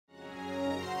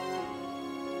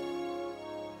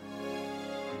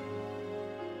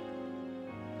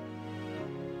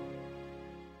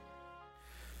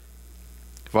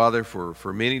Father,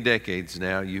 for many decades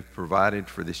now, you've provided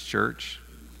for this church,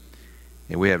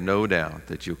 and we have no doubt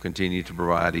that you'll continue to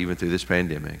provide even through this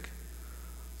pandemic.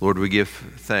 Lord, we give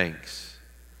thanks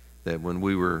that when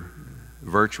we were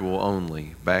virtual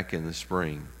only back in the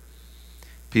spring,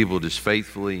 people just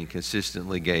faithfully and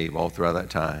consistently gave all throughout that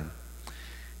time.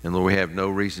 And Lord, we have no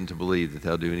reason to believe that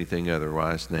they'll do anything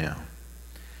otherwise now.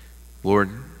 Lord,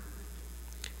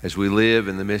 as we live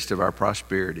in the midst of our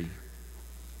prosperity,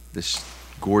 this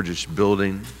gorgeous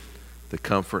building, the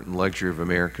comfort and luxury of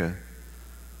America,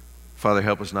 Father,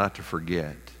 help us not to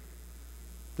forget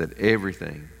that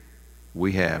everything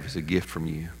we have is a gift from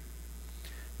you.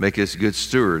 Make us good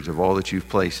stewards of all that you've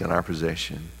placed in our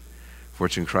possession. For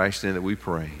it's in Christ's name that we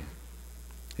pray.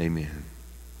 Amen.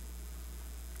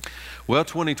 Well,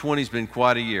 2020's been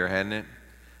quite a year, hasn't it?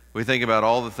 We think about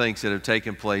all the things that have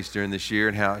taken place during this year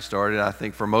and how it started. I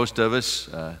think for most of us,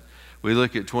 we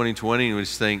look at 2020 and we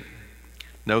just think,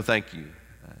 no thank you.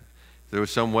 If there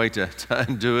was some way to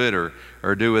undo it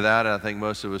or do without it, I think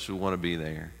most of us would want to be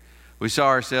there. We saw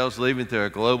ourselves living through a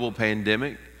global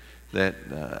pandemic that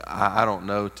I don't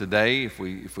know today if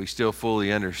we still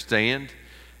fully understand.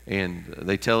 And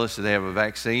they tell us that they have a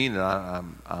vaccine, and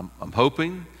I'm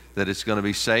hoping that it's going to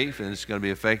be safe and it's going to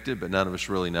be effective, but none of us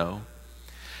really know.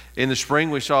 In the spring,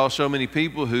 we saw so many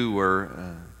people who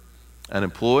were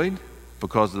unemployed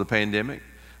because of the pandemic.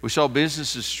 We saw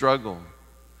businesses struggle.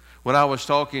 When I was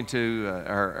talking to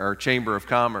our Chamber of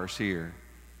Commerce here,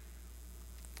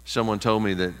 someone told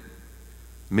me that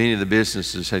many of the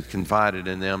businesses had confided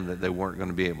in them that they weren't going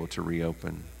to be able to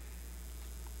reopen.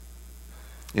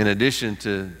 In addition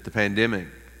to the pandemic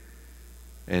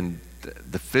and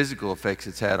the physical effects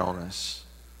it's had on us,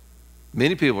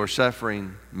 many people are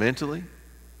suffering mentally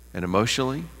and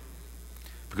emotionally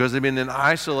because they've been in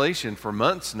isolation for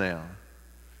months now.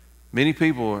 Many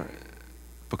people,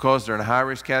 because they're in a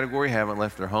high-risk category, haven't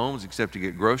left their homes except to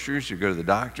get groceries or go to the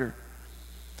doctor.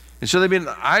 And so they've been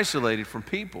isolated from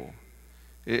people.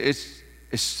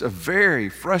 It's a very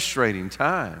frustrating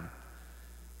time.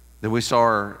 Then we saw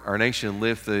our nation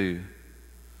live through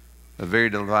a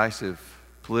very divisive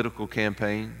political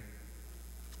campaign.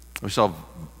 We saw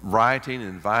rioting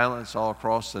and violence all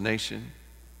across the nation.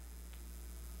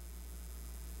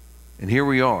 And here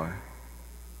we are,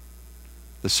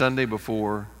 the Sunday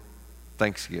before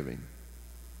Thanksgiving.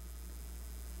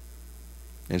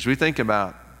 As we think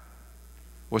about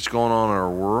what's going on in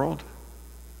our world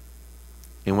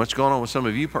and what's going on with some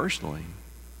of you personally,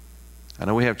 I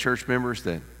know we have church members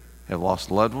that have lost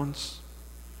loved ones.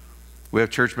 We have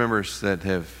church members that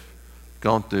have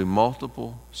gone through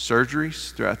multiple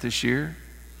surgeries throughout this year,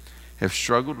 have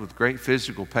struggled with great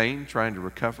physical pain trying to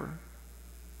recover.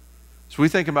 So we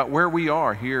think about where we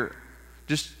are here,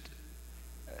 just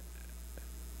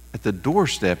at the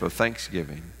doorstep of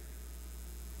Thanksgiving.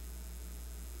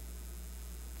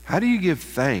 How do you give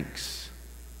thanks?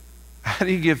 How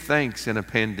do you give thanks in a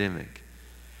pandemic?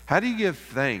 How do you give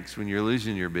thanks when you're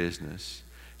losing your business?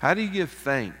 How do you give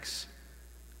thanks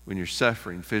when you're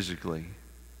suffering physically?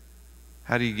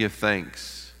 How do you give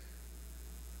thanks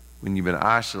when you've been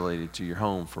isolated to your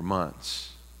home for months?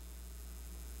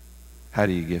 How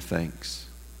do you give thanks?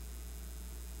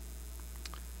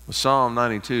 Well, Psalm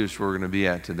 92 is where we're going to be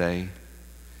at today.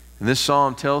 And this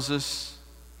psalm tells us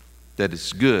that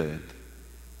it's good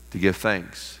to give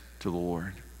thanks to the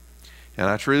Lord. And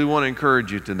I truly want to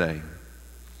encourage you today.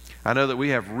 I know that we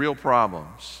have real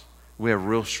problems. We have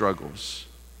real struggles.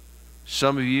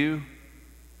 Some of you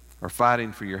are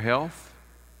fighting for your health.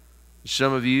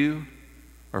 Some of you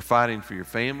are fighting for your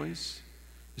families.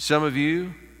 Some of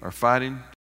you are fighting to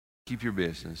keep your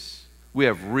business. We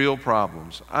have real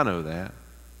problems. I know that.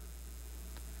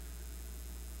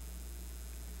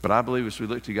 But I believe as we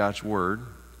look to God's Word,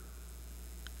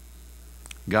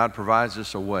 God provides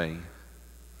us a way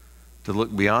to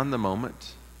look beyond the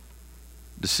moment,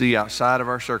 to see outside of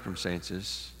our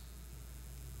circumstances,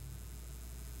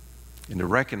 and to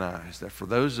recognize that for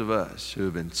those of us who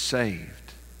have been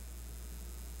saved,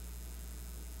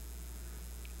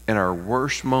 in our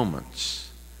worst moments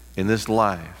in this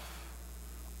life,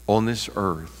 on this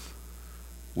earth,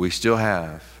 we still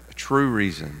have a true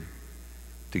reason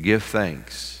to give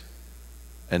thanks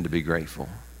and to be grateful.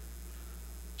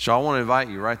 So I want to invite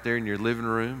you right there in your living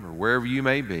room or wherever you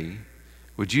may be,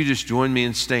 would you just join me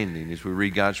in standing as we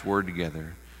read God's Word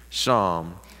together?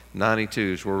 Psalm 92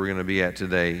 is where we're going to be at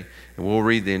today, and we'll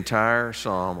read the entire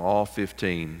psalm, all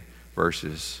 15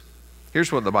 verses.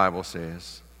 Here's what the Bible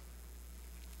says.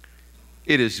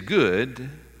 It is good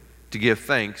to give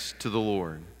thanks to the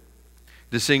Lord,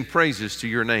 to sing praises to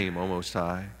your name, O Most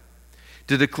High,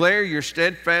 to declare your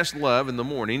steadfast love in the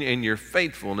morning and your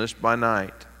faithfulness by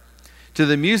night, to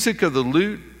the music of the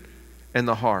lute and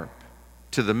the harp,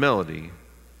 to the melody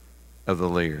of the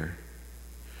lyre.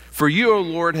 For you, O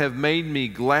Lord, have made me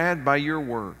glad by your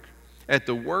work. At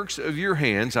the works of your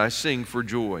hands I sing for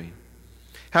joy.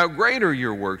 How great are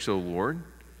your works, O Lord!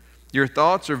 Your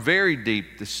thoughts are very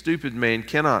deep. The stupid man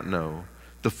cannot know.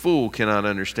 The fool cannot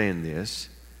understand this.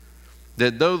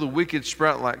 That though the wicked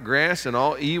sprout like grass and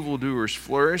all evildoers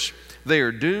flourish, they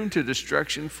are doomed to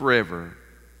destruction forever.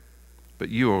 But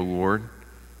you, O Lord,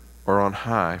 are on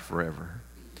high forever.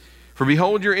 For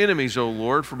behold your enemies, O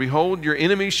Lord, for behold your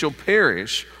enemies shall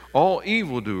perish. All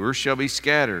evildoers shall be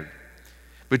scattered.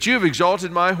 But you have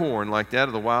exalted my horn like that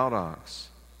of the wild ox.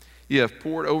 You have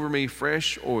poured over me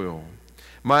fresh oil.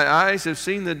 My eyes have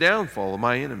seen the downfall of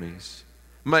my enemies.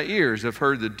 My ears have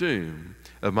heard the doom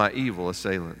of my evil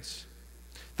assailants.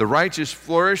 The righteous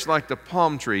flourish like the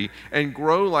palm tree and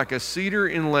grow like a cedar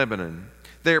in Lebanon.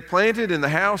 They are planted in the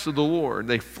house of the Lord.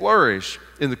 They flourish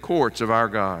in the courts of our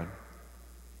God.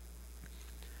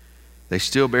 They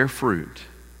still bear fruit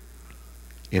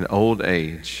in old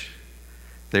age.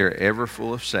 They are ever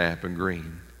full of sap and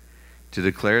green, to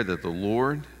declare that the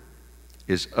Lord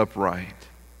is upright.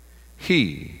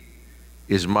 He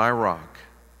is my rock,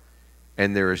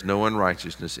 and there is no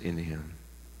unrighteousness in him.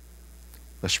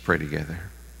 Let's pray together.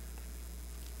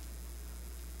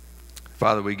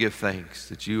 Father, we give thanks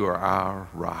that you are our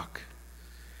rock.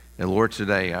 And Lord,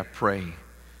 today I pray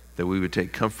that we would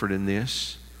take comfort in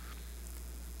this.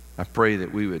 I pray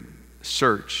that we would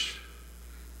search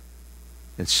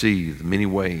and see the many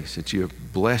ways that you have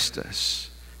blessed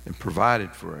us and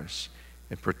provided for us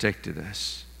and protected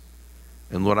us.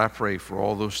 And Lord, I pray for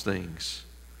all those things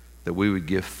that we would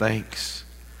give thanks,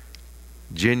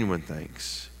 genuine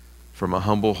thanks, from a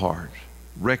humble heart,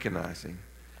 recognizing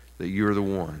that you're the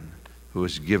one who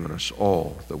has given us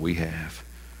all that we have.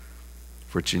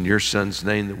 For it's in your Son's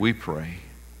name that we pray.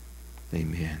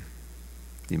 Amen.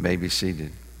 You may be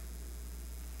seated.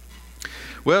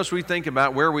 Well, as we think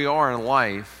about where we are in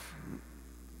life,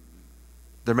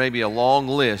 there may be a long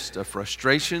list of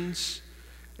frustrations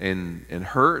and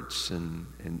hurts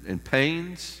and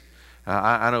pains.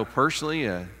 I know personally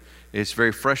it's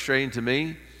very frustrating to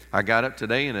me. I got up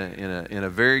today in a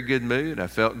very good mood. I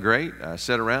felt great. I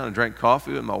sat around and drank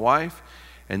coffee with my wife.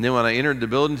 And then when I entered the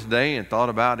building today and thought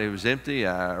about it was empty,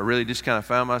 I really just kind of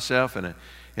found myself in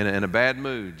a bad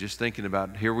mood, just thinking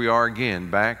about here we are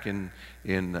again, back in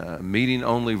meeting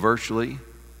only virtually.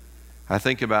 I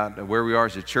think about where we are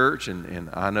as a church, and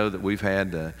I know that we've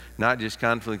had not just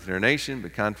conflict in our nation,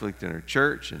 but conflict in our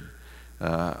church. And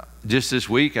just this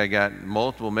week, I got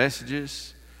multiple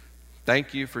messages.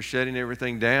 Thank you for shutting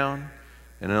everything down.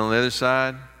 And then on the other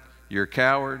side, you're a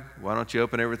coward. Why don't you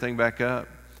open everything back up?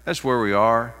 That's where we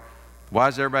are. Why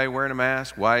is everybody wearing a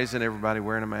mask? Why isn't everybody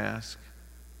wearing a mask?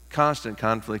 Constant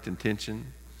conflict and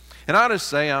tension. And I'll just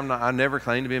say, I never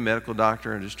claim to be a medical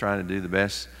doctor. I'm just trying to do the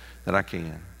best that I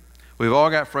can. We've all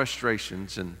got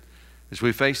frustrations, and as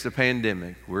we face the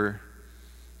pandemic, we're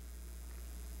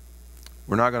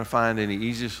not going to find any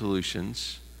easy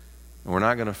solutions, and we're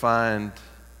not going to find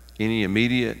any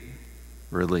immediate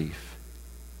relief.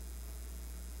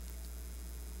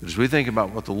 But as we think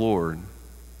about what the Lord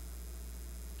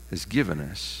has given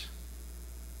us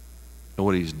and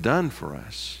what he's done for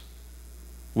us,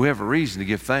 we have a reason to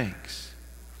give thanks.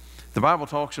 The Bible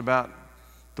talks about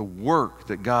the work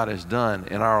that God has done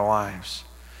in our lives.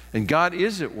 And God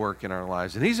is at work in our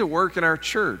lives, and he's at work in our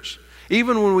church.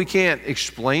 Even when we can't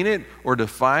explain it or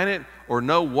define it or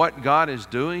know what God is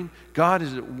doing, God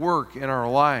is at work in our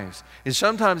lives. And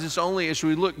sometimes it's only as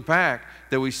we look back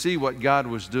that we see what God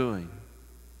was doing.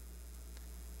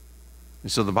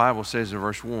 And so the Bible says in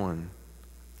verse 1,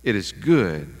 it is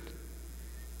good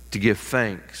to give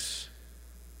thanks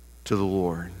to the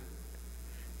Lord.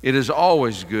 It is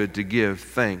always good to give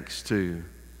thanks to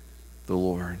the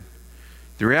Lord.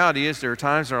 The reality is there are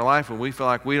times in our life when we feel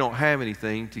like we don't have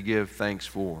anything to give thanks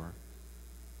for.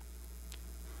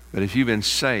 But if you've been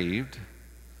saved,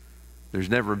 there's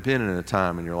never been a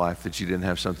time in your life that you didn't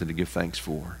have something to give thanks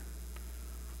for.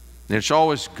 And it's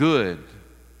always good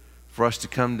for us to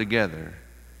come together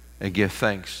and give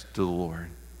thanks to the Lord.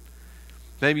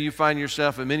 Maybe you find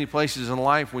yourself in many places in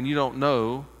life when you don't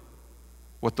know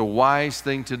what the wise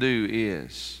thing to do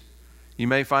is. You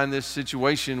may find this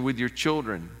situation with your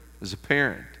children as a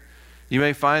parent. You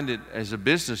may find it as a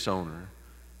business owner.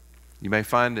 You may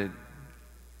find it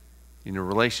in a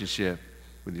relationship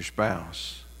with your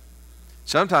spouse.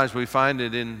 Sometimes we find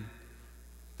it in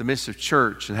the midst of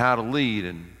church and how to lead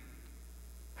and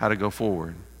how to go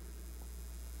forward.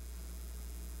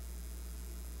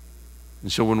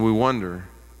 And so when we wonder,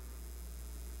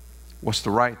 what's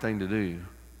the right thing to do?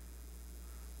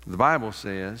 The Bible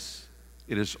says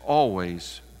it is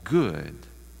always good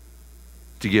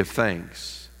to give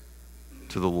thanks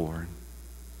to the Lord.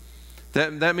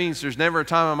 That means there's never a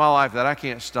time in my life that I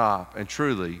can't stop and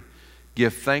truly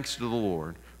give thanks to the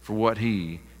Lord for what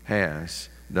He has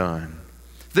done.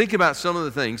 Think about some of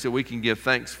the things that we can give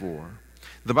thanks for.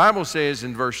 The Bible says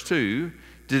in verse 2,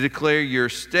 to declare your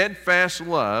steadfast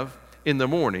love in the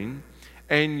morning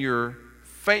and your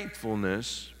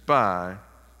faithfulness by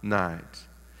night.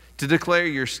 To declare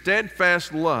your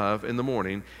steadfast love in the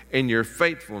morning and your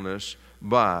faithfulness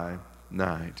by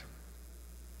night.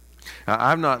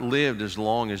 I've not lived as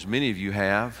long as many of you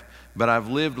have, but I've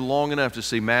lived long enough to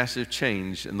see massive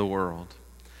change in the world.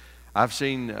 I've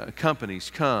seen companies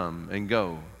come and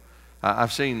go.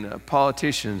 I've seen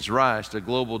politicians rise to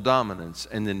global dominance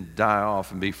and then die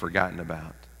off and be forgotten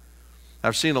about.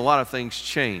 I've seen a lot of things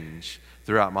change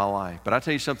throughout my life, but I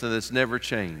tell you something that's never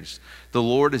changed. The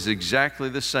Lord is exactly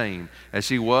the same as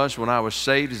He was when I was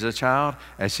saved as a child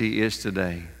as He is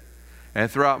today. And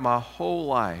throughout my whole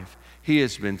life, He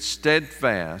has been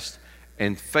steadfast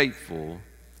and faithful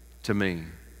to me.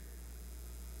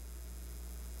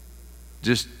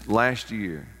 Just last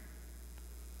year,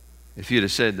 if you'd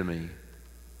have said to me,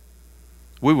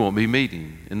 we won't be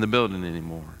meeting in the building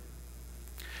anymore.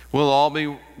 We'll all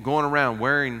be going around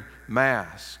wearing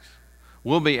masks.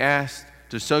 We'll be asked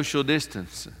to social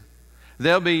distance.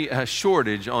 There'll be a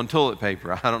shortage on toilet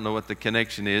paper. I don't know what the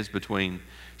connection is between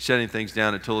shutting things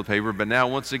down at toilet paper, but now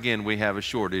once again we have a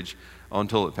shortage on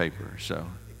toilet paper. So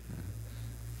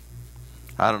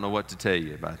I don't know what to tell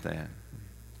you about that.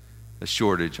 A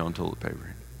shortage on toilet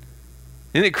paper.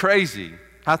 Isn't it crazy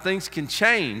how things can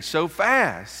change so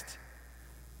fast?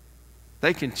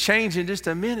 They can change in just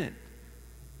a minute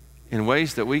in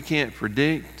ways that we can't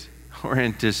predict or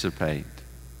anticipate.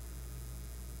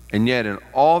 And yet in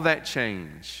all that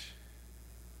change,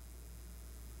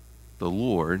 the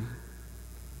Lord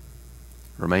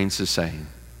remains the same.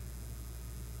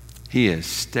 He is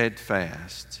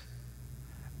steadfast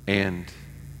and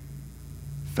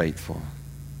faithful.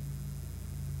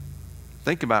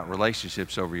 Think about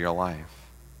relationships over your life.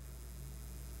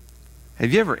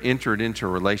 Have you ever entered into a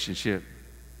relationship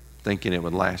thinking it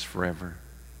would last forever?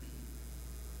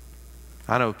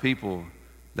 I know people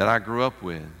that I grew up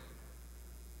with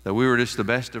that we were just the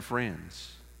best of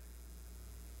friends.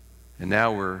 And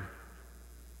now we're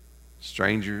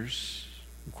strangers,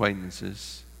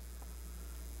 acquaintances.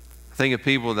 I think of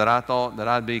people that I thought that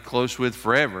I'd be close with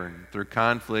forever, and through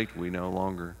conflict, we no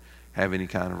longer have any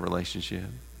kind of relationship.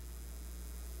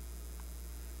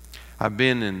 I've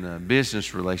been in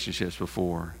business relationships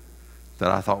before that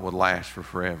I thought would last for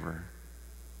forever.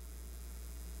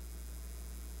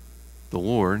 The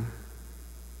Lord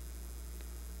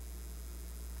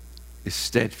is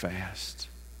steadfast.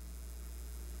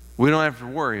 We don't have to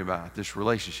worry about this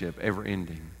relationship ever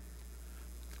ending.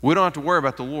 We don't have to worry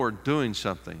about the Lord doing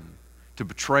something to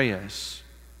betray us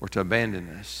or to abandon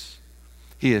us.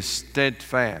 He is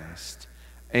steadfast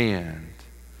and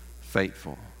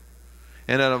faithful.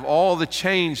 And out of all the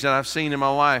change that I've seen in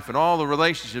my life and all the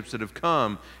relationships that have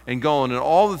come and gone and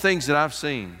all the things that I've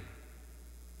seen,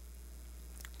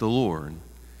 the Lord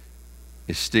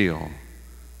is still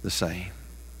the same.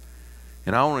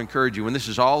 And I want to encourage you, when this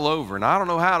is all over, and I don't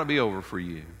know how to be over for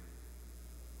you.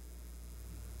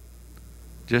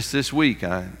 Just this week,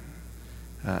 I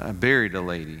buried a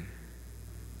lady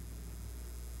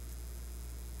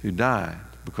who died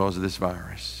because of this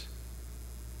virus.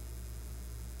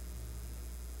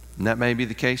 And that may be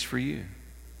the case for you.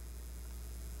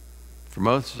 For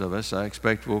most of us, I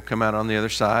expect we'll come out on the other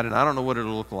side, and I don't know what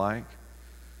it'll look like.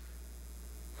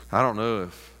 I don't know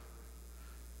if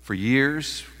for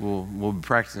years we'll be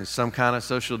practicing some kind of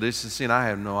social distancing. I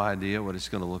have no idea what it's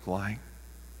going to look like.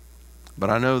 But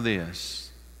I know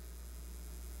this.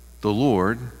 The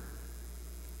Lord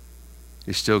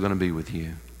is still going to be with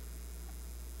you.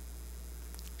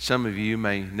 Some of you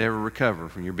may never recover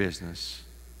from your business.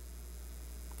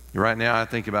 Right now, I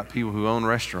think about people who own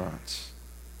restaurants.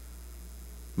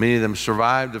 Many of them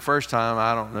survived the first time.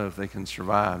 I don't know if they can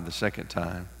survive the second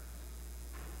time.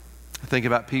 I think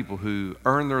about people who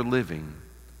earn their living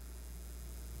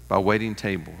by waiting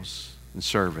tables and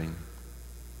serving.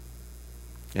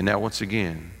 And now, once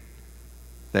again,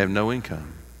 they have no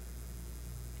income.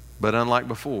 But unlike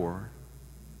before,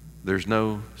 there's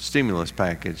no stimulus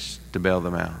package to bail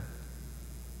them out.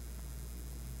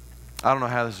 I don't know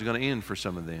how this is going to end for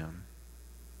some of them.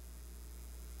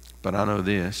 But I know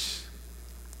this.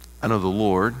 I know the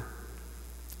Lord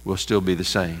will still be the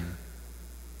same.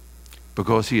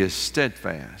 because He is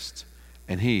steadfast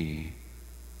and He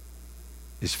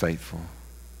is faithful.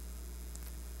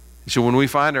 So when we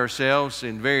find ourselves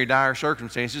in very dire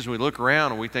circumstances, we look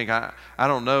around and we think, I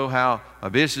don't know how my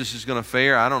business is going to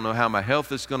fare. I don't know how my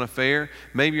health is going to fare.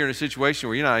 Maybe you're in a situation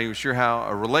where you're not even sure how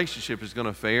a relationship is going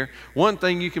to fare. One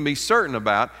thing you can be certain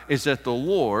about is that the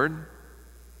Lord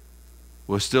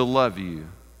will still love you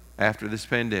after this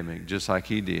pandemic just like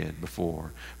He did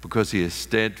before, because He is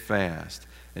steadfast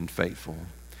and faithful.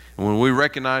 And when we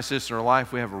recognize this in our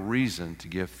life, we have a reason to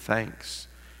give thanks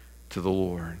to the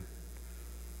Lord.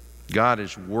 God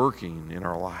is working in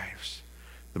our lives.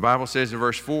 The Bible says in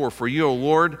verse 4, "For you, O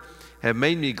Lord, have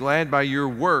made me glad by your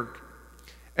work.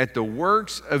 At the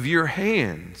works of your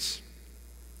hands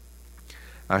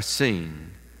I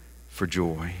sing for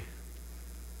joy."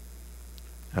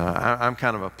 I'm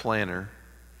kind of a planner.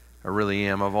 I really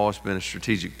am. I've always been a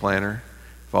strategic planner.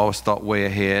 I've always thought way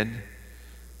ahead.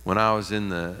 When I was in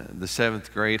the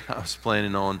 7th grade, I was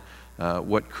planning on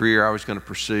what career I was going to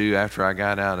pursue after I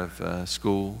got out of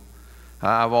school.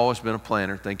 I've always been a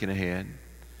planner, thinking ahead.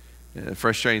 The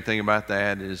frustrating thing about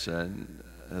that is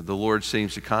the Lord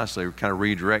seems to constantly kind of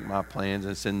redirect my plans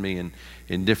and send me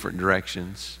in different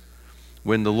directions.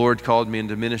 When the Lord called me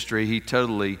into ministry, He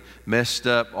totally messed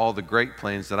up all the great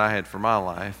plans that I had for my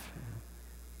life.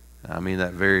 I mean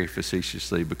that very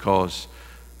facetiously, because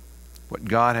what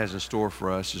God has in store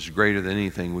for us is greater than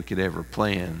anything we could ever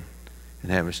plan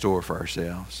and have in store for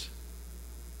ourselves.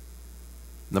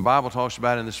 And the Bible talks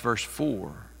about in this verse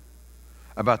 4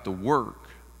 about the work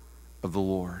of the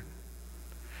Lord.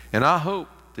 And I hope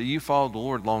that you followed the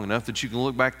Lord long enough that you can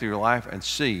look back through your life and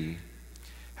see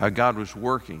how God was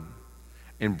working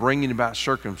and bringing about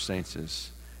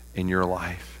circumstances in your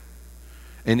life.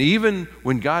 And even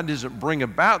when God doesn't bring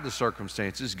about the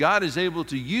circumstances, God is able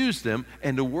to use them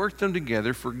and to work them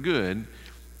together for good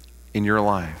in your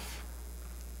life.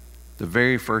 The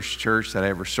very first church that I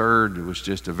ever served, it was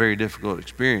just a very difficult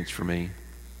experience for me.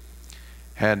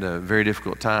 Had a very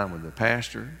difficult time with the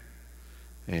pastor,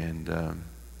 and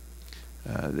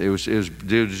it was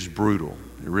just brutal.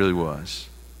 It really was.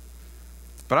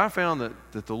 But I found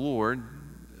that the Lord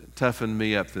toughened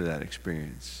me up through that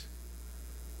experience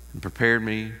and prepared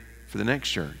me for the next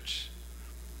church.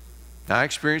 I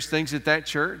experienced things at that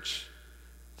church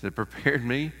that prepared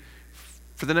me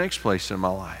for the next place in my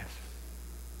life.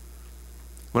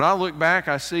 When I look back,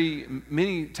 I see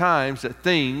many times that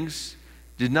things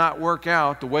did not work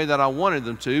out the way that I wanted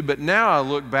them to, but now I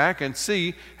look back and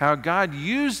see how God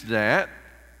used that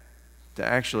to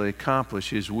actually accomplish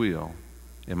His will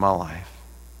in my life.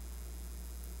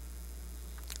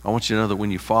 I want you to know that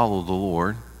when you follow the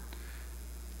Lord,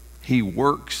 He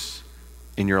works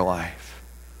in your life.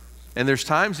 And there's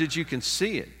times that you can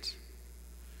see it.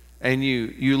 And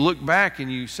you look back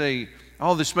and you say,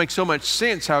 oh, this makes so much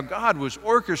sense, how God was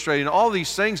orchestrating all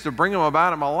these things to bring them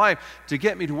about in my life to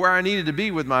get me to where I needed to be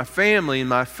with my family and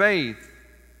my faith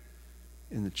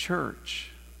in the church.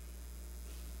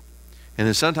 And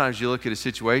then sometimes you look at a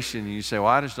situation and you say, well,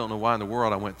 I just don't know why in the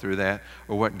world I went through that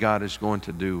or what God is going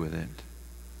to do with it.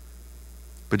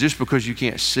 But just because you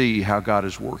can't see how God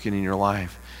is working in your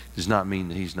life does not mean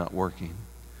that He's not working.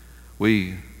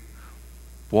 We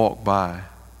walk by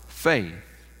faith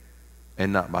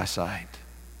and not by sight.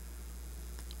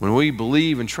 When we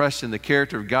believe and trust in the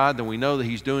character of God, then we know that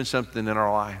He's doing something in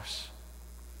our lives.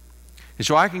 And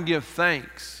so I can give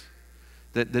thanks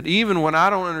that even when I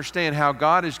don't understand how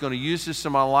God is going to use this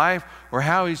in my life or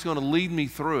how He's going to lead me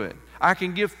through it, I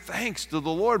can give thanks to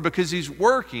the Lord because He's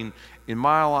working in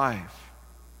my life.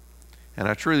 And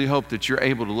I truly hope that you're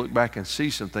able to look back and see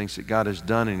some things that God has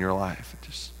done in your life.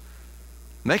 Just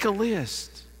make a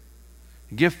list.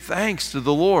 Give thanks to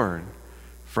the Lord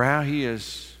for how He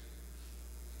has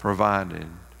provided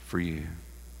for you.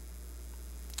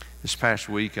 This past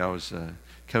week I was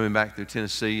coming back through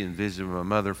Tennessee and visiting my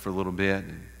mother for a little bit.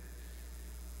 And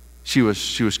she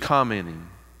was commenting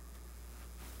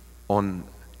on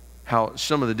how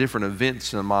some of the different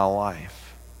events in my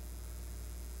life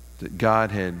that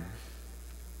God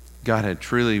had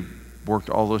truly worked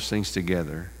all those things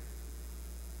together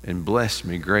and blessed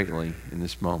me greatly in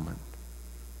this moment.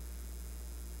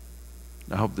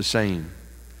 I hope the same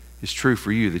is true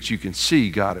for you, that you can see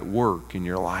God at work in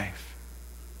your life.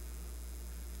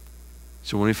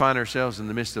 So when we find ourselves in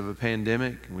the midst of a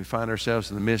pandemic, and we find ourselves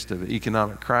in the midst of an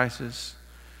economic crisis,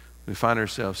 we find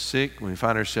ourselves sick, when we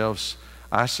find ourselves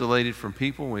isolated from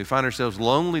people, when we find ourselves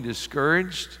lonely,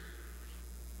 discouraged,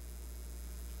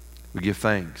 we give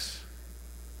thanks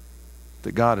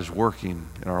that God is working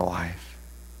in our life.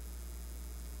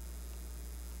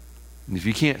 And if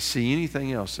you can't see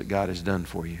anything else that God has done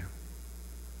for you,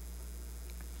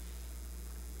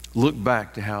 look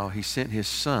back to how he sent his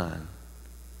son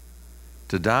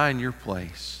to die in your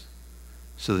place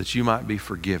so that you might be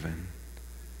forgiven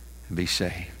and be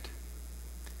saved.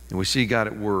 And we see God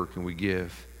at work, and we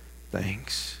give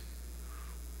thanks.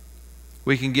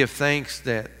 We can give thanks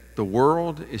that the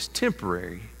world is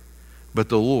temporary, but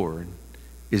the Lord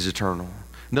is eternal.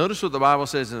 Notice what the Bible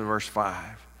says in verse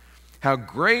 5. How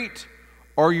great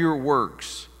are your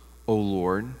works, O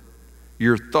Lord.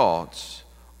 Your thoughts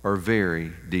are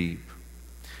very deep.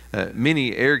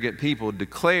 Many arrogant people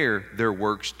declare their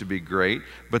works to be great,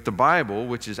 but the Bible,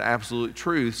 which is absolute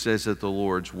truth, says that the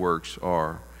Lord's works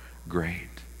are great.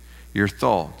 Your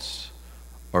thoughts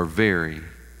are very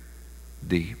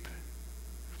deep.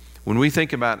 When we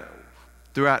think about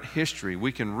throughout history,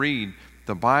 we can read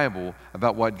the Bible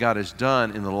about what God has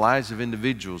done in the lives of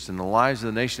individuals, in the lives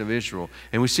of the nation of Israel,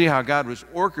 and we see how God was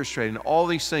orchestrating all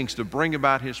these things to bring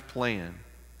about his plan.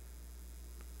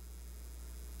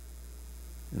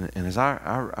 And as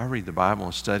I read the Bible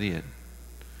and study it,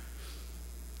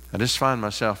 I just find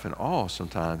myself in awe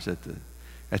sometimes at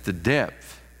the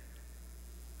depth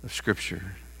of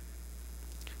Scripture.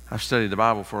 I've studied the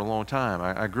Bible for a long time.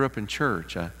 I grew up in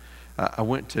church. I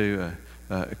went to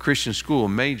a Christian school,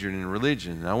 majored in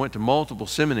religion. I went to multiple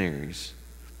seminaries.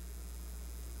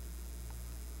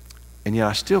 And yet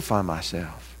I still find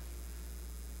myself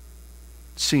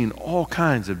seeing all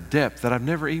kinds of depth that I've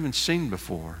never even seen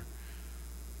before.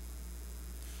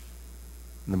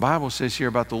 And the Bible says here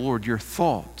about the Lord, your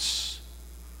thoughts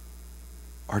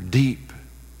are deep.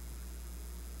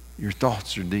 Your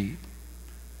thoughts are deep.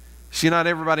 See, not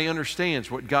everybody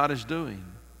understands what God is doing.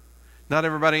 Not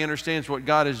everybody understands what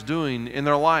God is doing in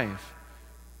their life.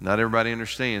 Not everybody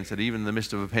understands that even in the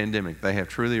midst of a pandemic, they have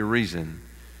truly a reason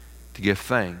to give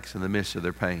thanks in the midst of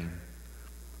their pain.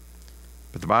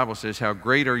 But the Bible says, how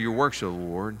great are your works, O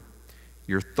Lord.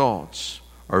 Your thoughts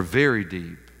are very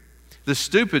deep. The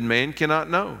stupid man cannot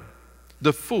know.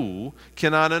 The fool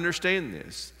cannot understand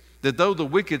this, that though the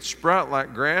wicked sprout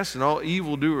like grass and all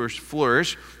evildoers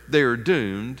flourish, they are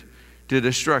doomed to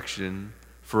destruction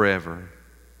forever.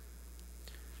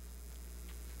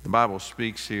 The Bible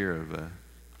speaks here of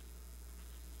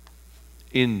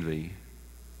envy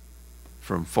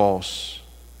from false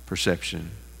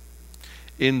perception.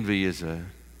 Envy is a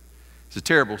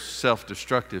terrible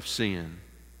self-destructive sin.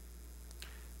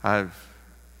 I've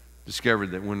discovered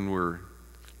that when we're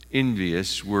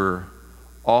envious, we're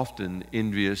often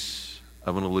envious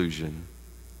of an illusion.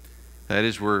 That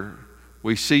is, where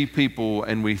we see people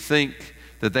and we think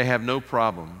that they have no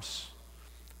problems.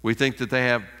 We think that they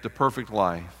have the perfect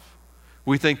life.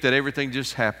 We think that everything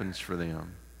just happens for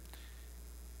them.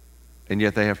 And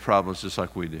yet they have problems just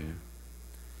like we do.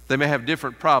 They may have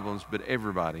different problems, but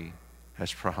everybody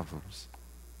has problems.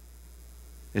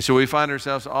 And so we find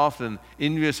ourselves often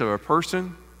envious of a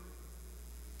person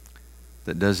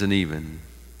that doesn't even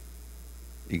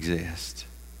exist.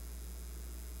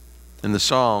 In the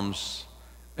Psalms,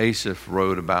 Asaph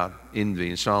wrote about envy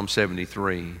in Psalm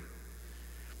 73.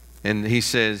 And he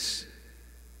says,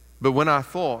 but when I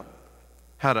thought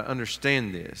how to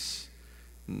understand this,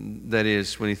 that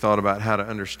is, when he thought about how to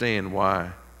understand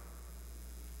why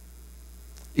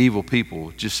evil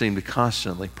people just seem to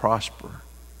constantly prosper.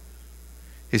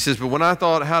 He says, but when I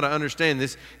thought how to understand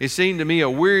this, it seemed to me a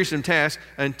wearisome task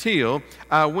until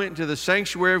I went to the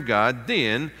sanctuary of God.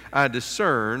 Then I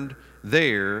discerned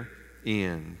their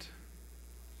end.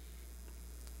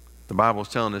 The Bible is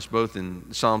telling us both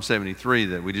in Psalm 73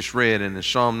 that we just read and in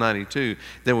Psalm 92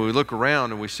 that when we look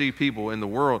around and we see people in the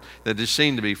world that just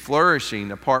seem to be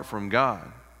flourishing apart from God,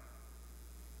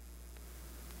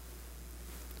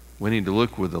 we need to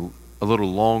look with a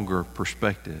little longer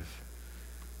perspective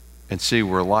and see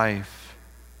where life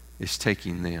is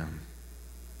taking them.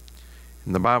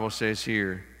 And the Bible says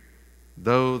here,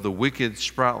 though the wicked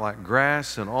sprout like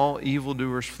grass and all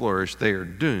evildoers flourish, they are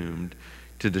doomed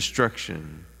to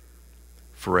destruction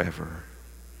forever.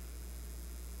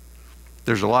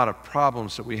 There's a lot of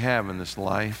problems that we have in this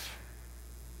life.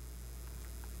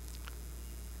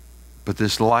 But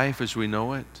this life as we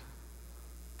know it,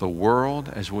 the world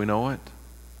as we know it,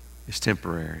 is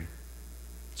temporary.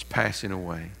 It's passing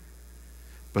away.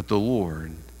 But the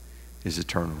Lord is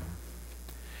eternal.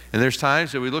 And there's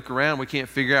times that we look around, we can't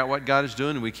figure out what God is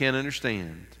doing, and we can't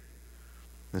understand.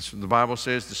 That's what the Bible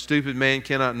says, the stupid man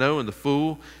cannot know, and the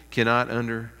fool cannot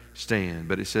understand.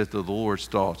 But it says that the Lord's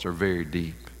thoughts are very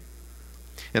deep.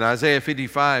 In Isaiah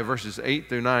 55, verses 8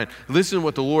 through 9, listen to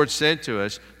what the Lord said to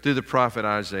us through the prophet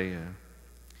Isaiah.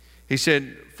 He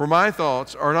said, for my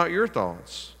thoughts are not your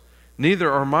thoughts, neither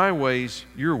are my ways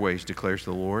your ways, declares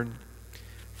the Lord.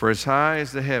 For as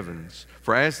the heavens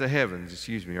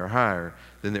are higher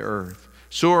than the earth,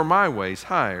 so are my ways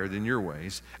higher than your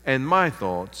ways, and my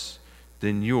thoughts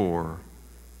than your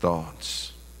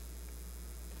thoughts.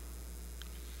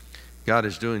 God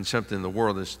is doing something in the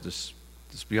world that's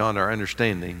beyond our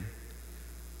understanding.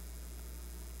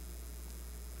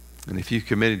 And if you've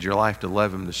committed your life to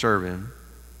love Him, to serve Him,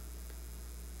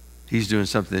 He's doing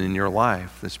something in your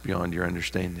life that's beyond your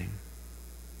understanding.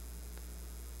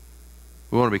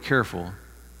 We want to be careful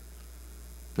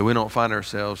that we don't find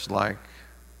ourselves like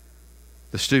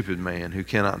the stupid man who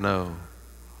cannot know,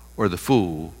 or the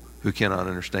fool who cannot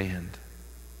understand.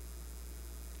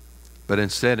 But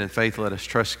instead, in faith, let us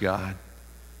trust God,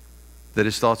 that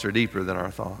His thoughts are deeper than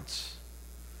our thoughts,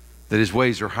 that His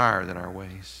ways are higher than our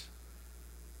ways.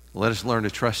 Let us learn to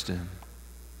trust Him.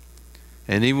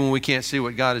 And even when we can't see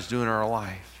what God is doing in our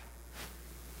life,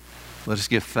 let us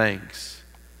give thanks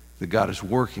that God is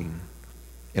working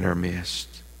in our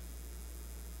midst.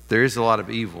 There is a lot of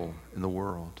evil in the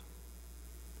world,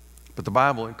 but the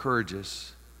Bible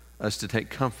encourages us to take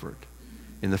comfort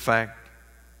in the fact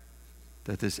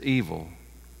that this evil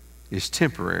is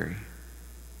temporary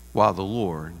while the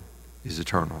Lord is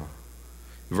eternal.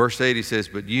 Verse 8, he says,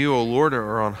 "But you, O Lord,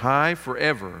 are on high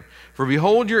forever. For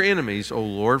behold your enemies, O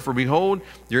Lord, for behold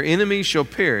your enemies shall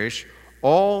perish.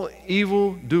 All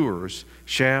evildoers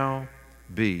shall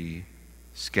be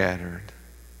scattered."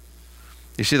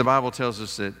 You see, the Bible tells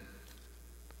us that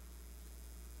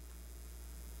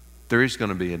there is going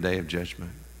to be a day of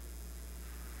judgment.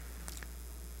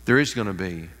 There is going to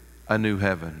be a new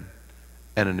heaven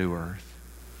and a new earth.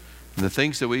 And the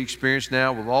things that we experience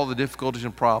now with all the difficulties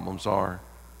and problems are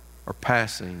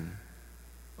passing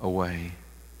away.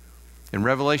 In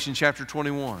Revelation chapter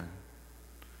 21,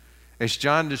 as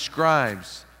John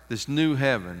describes this new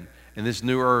heaven and this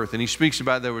new earth, and he speaks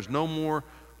about there was no more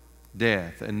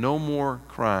death and no more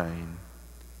crying,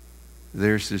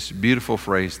 there's this beautiful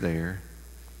phrase there.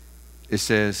 It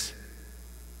says,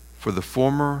 "For the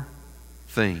former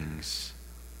things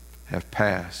have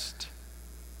passed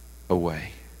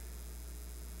away."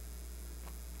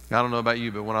 I don't know about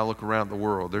you, but when I look around the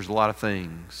world, there's a lot of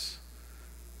things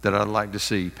that I'd like to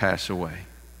see pass away.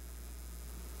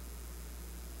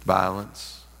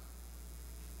 Violence,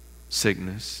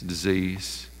 sickness,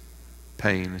 disease,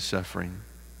 pain, and suffering.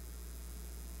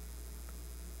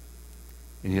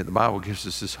 And yet the Bible gives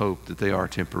us this hope that they are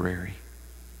temporary.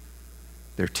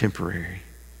 They're temporary.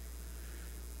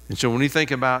 And so when we think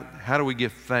about how do we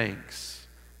give thanks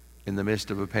in the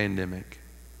midst of a pandemic,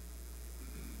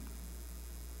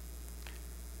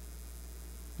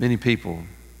 many people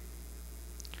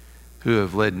who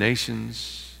have led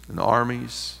nations and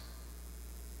armies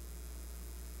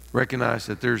recognize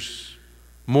that there's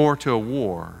more to a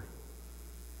war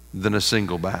than a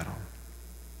single battle.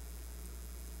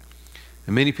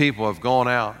 And many people have gone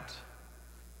out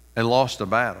and lost a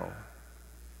battle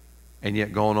and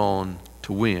yet gone on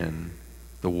to win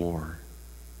the war.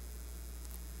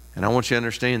 And I want you to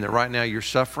understand that right now your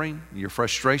suffering, your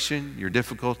frustration, your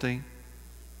difficulty,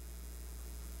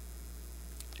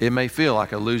 it may feel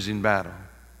like a losing battle.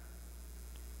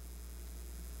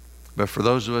 But for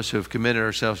those of us who have committed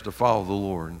ourselves to follow the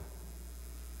Lord,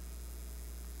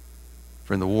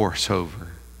 friend, the war is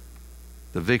over.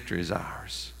 The victory is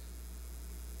ours.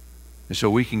 And so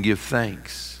we can give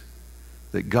thanks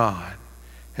that God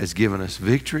has given us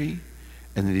victory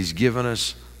and that He's given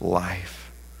us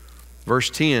life. Verse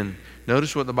 10,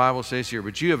 notice what the Bible says here.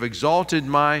 "But you have exalted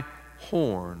my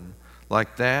horn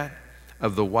like that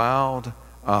of the wild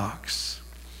ox."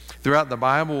 Throughout the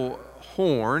Bible,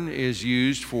 horn is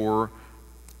used for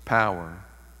power.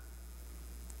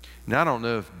 Now, I don't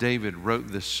know if David wrote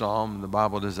this psalm. The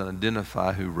Bible doesn't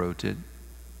identify who wrote it.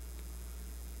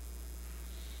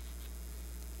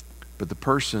 But the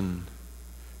person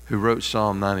who wrote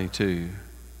Psalm 92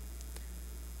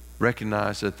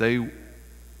 recognized that they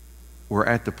were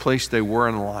at the place they were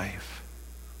in life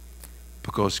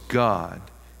because God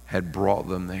had brought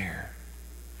them there.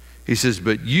 He says,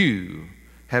 "But you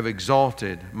have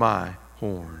exalted my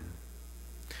horn."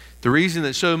 The reason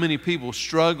that so many people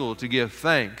struggle to give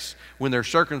thanks when their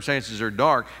circumstances are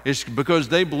dark is because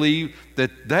they believe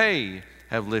that they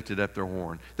have lifted up their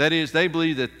horn. That is, they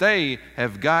believe that they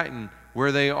have gotten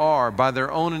where they are by their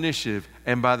own initiative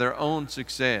and by their own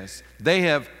success. They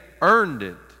have earned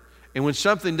it. And when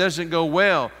something doesn't go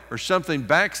well or something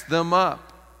backs them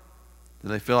up,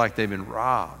 then they feel like they've been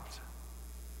robbed.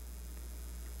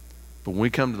 But when we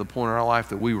come to the point in our life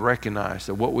that we recognize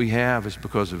that what we have is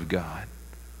because of God,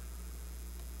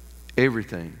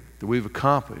 everything that we've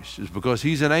accomplished is because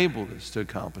He's enabled us to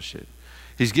accomplish it.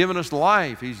 He's given us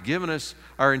life. He's given us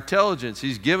our intelligence.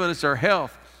 He's given us our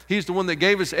health. He's the one that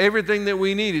gave us everything that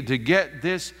we needed to get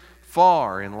this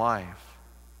far in life.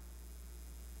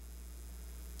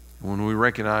 When we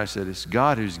recognize that it's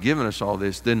God who's given us all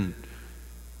this, then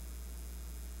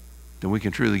we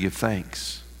can truly give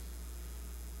thanks.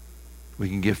 We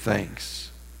can give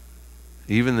thanks.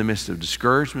 Even in the midst of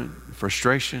discouragement,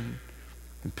 frustration,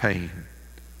 and pain.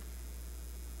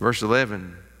 Verse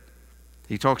 11,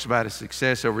 he talks about his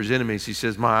success over his enemies. He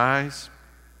says, my eyes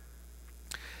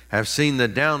have seen the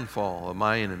downfall of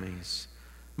my enemies.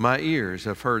 My ears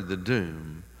have heard the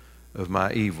doom of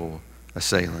my evil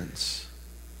assailants.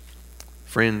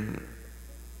 Friend,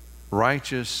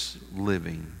 righteous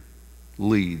living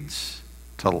leads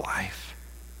to life.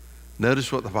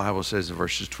 Notice what the Bible says in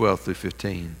verses 12 through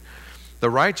 15. The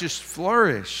righteous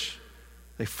flourish.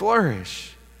 They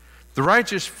flourish. The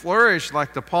righteous flourish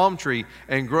like the palm tree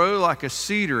and grow like a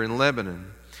cedar in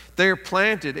Lebanon. They are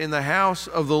planted in the house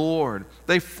of the Lord.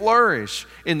 They flourish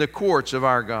in the courts of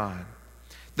our God.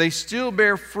 They still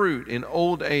bear fruit in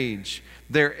old age.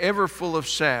 They're ever full of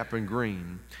sap and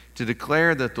green, to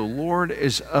declare that the Lord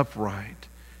is upright.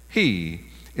 He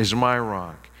is my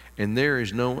rock, and there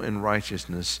is no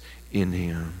unrighteousness in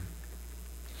him.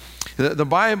 The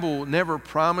Bible never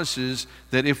promises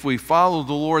that if we follow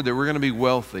the Lord that we're going to be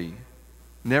wealthy.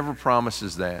 Never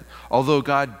promises that. Although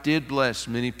God did bless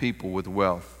many people with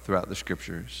wealth throughout the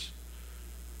Scriptures.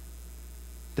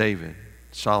 David,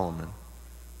 Solomon,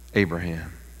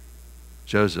 Abraham,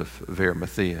 Joseph of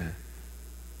Arimathea.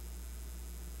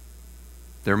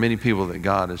 There are many people that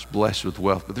God has blessed with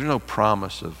wealth, but there's no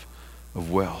promise of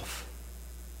wealth.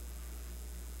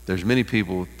 There's many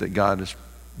people that God has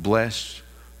blessed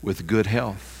with good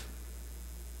health,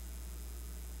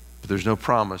 but there's no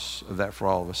promise of that for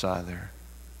all of us either.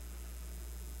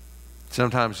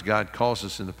 Sometimes God calls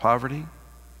us into poverty,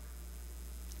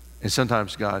 and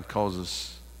sometimes God calls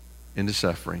us into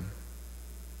suffering.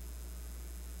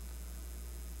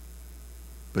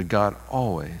 But God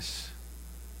always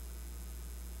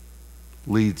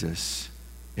leads us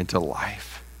into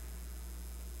life.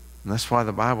 And that's why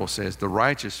the Bible says the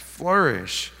righteous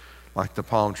flourish like the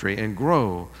palm tree and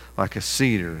grow like a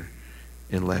cedar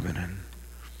in Lebanon.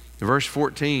 In verse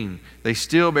 14, they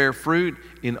still bear fruit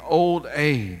in old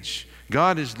age.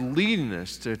 God is leading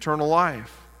us to eternal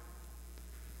life.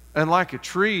 And like a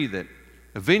tree that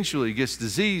eventually gets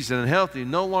diseased and unhealthy,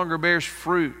 no longer bears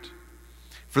fruit.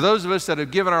 For those of us that have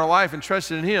given our life and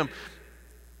trusted in Him,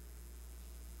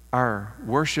 our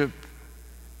worship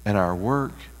and our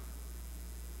work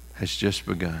has just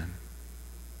begun.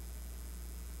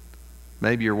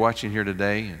 Maybe you're watching here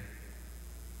today and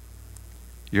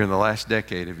you're in the last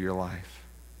decade of your life.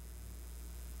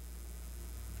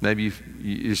 Maybe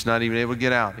you're just not even able to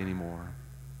get out anymore.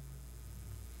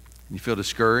 You feel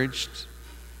discouraged,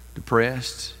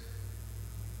 depressed.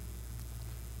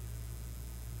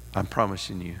 I'm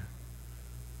promising you,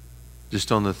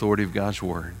 just on the authority of God's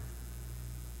Word,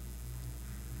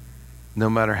 no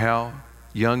matter how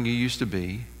young you used to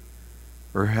be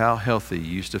or how healthy you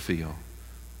used to feel,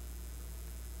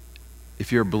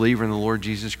 if you're a believer in the Lord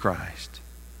Jesus Christ,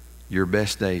 your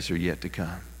best days are yet to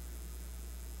come.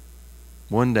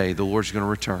 One day the Lord's going to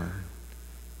return,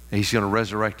 and He's going to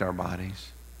resurrect our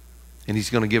bodies, and He's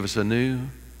going to give us a new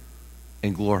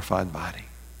and glorified body.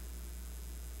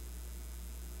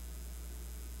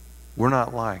 We're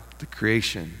not like the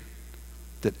creation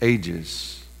that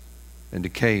ages and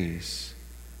decays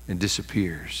and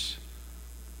disappears.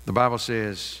 The Bible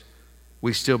says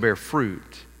we still bear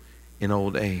fruit in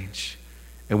old age,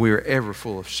 and we are ever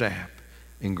full of sap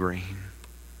and green.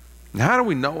 Now, how do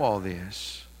we know all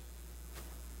this?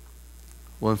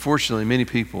 Well, unfortunately, many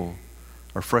people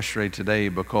are frustrated today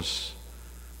because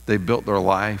they built their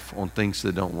life on things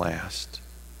that don't last.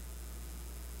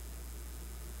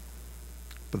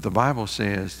 But the Bible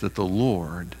says that the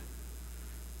Lord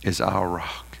is our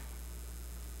rock.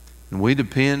 And we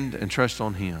depend and trust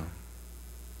on Him.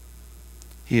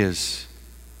 He is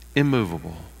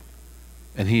immovable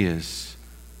and He is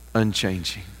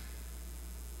unchanging.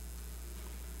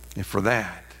 And for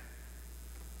that,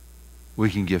 we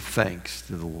can give thanks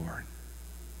to the Lord.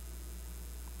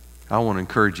 I want to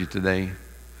encourage you today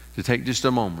to take just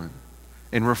a moment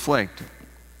and reflect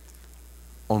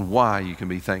on why you can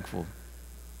be thankful.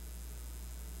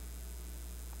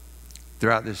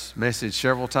 Throughout this message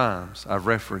several times, I've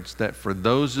referenced that for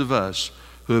those of us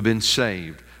who have been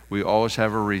saved, we always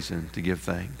have a reason to give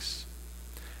thanks.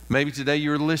 Maybe today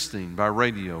you're listening by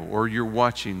radio or you're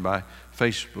watching by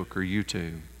Facebook or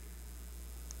YouTube.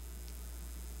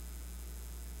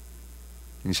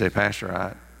 And you say,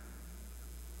 Pastor,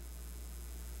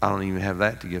 I don't even have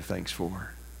that to give thanks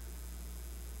for.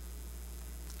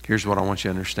 Here's what I want you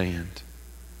to understand.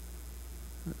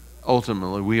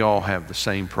 Ultimately, we all have the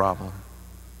same problem,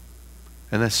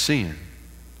 and that's sin.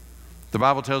 The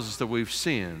Bible tells us that we've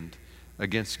sinned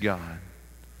against God.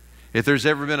 If there's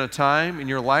ever been a time in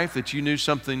your life that you knew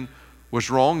something was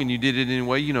wrong and you did it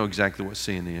anyway, you know exactly what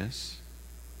sin is.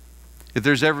 If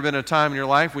there's ever been a time in your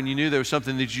life when you knew there was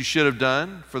something that you should have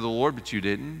done for the Lord but you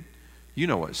didn't, you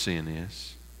know what sin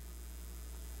is.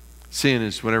 Sin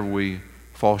is whenever we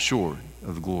fall short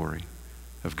of the glory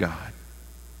of God.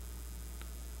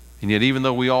 And yet, even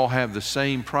though we all have the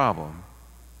same problem,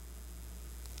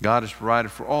 God has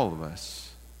provided for all of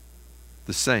us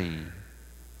the same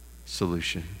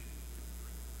solution.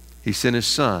 He sent His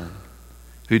Son,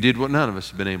 who did what none of us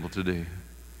have been able to do.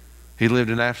 He lived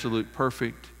an absolute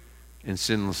perfect and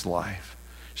sinless life,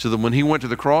 so that when He went to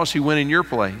the cross, He went in your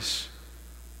place.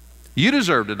 You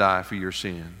deserve to die for your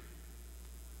sin,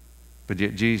 but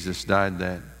yet Jesus died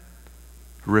that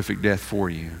horrific death for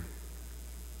you.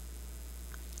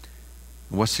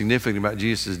 And what's significant about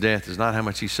Jesus' death is not how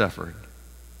much He suffered,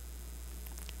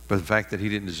 but the fact that He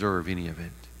didn't deserve any of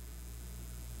it.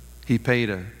 He paid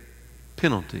a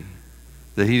penalty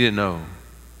that He didn't owe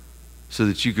so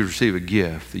that you could receive a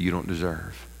gift that you don't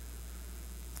deserve.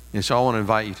 And so I want to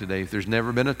invite you today, if there's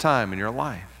never been a time in your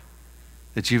life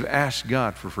that you've asked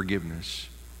God for forgiveness,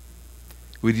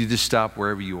 would you just stop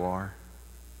wherever you are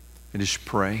and just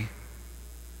pray?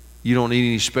 You don't need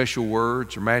any special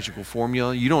words or magical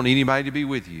formula. You don't need anybody to be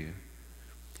with you.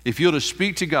 If you'll just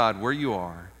speak to God where you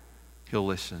are, He'll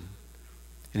listen.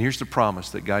 And here's the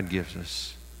promise that God gives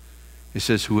us. It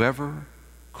says, whoever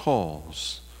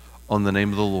calls on the name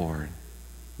of the Lord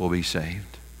will be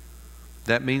saved.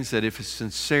 That means that if it's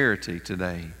sincerity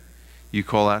today, you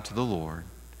call out to the Lord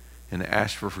and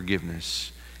ask for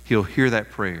forgiveness, He'll hear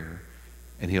that prayer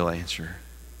and He'll answer.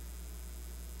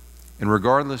 And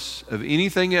regardless of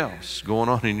anything else going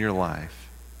on in your life,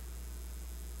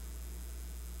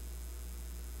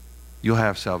 you'll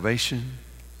have salvation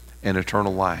and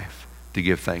eternal life to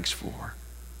give thanks for.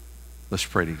 Let's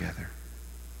pray together.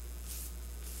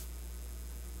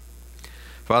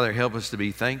 Father, help us to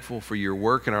be thankful for your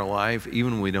work in our life,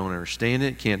 even when we don't understand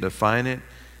it, can't define it,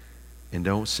 and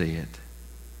don't see it.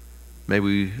 May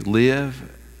we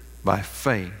live by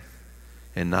faith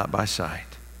and not by sight.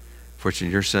 For it's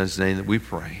in your Son's name that we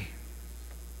pray.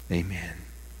 Amen.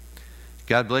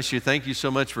 God bless you. Thank you so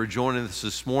much for joining us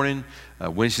this morning.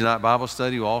 Wednesday night Bible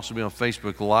study will also be on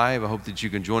Facebook Live. I hope that you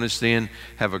can join us then.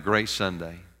 Have a great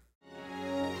Sunday.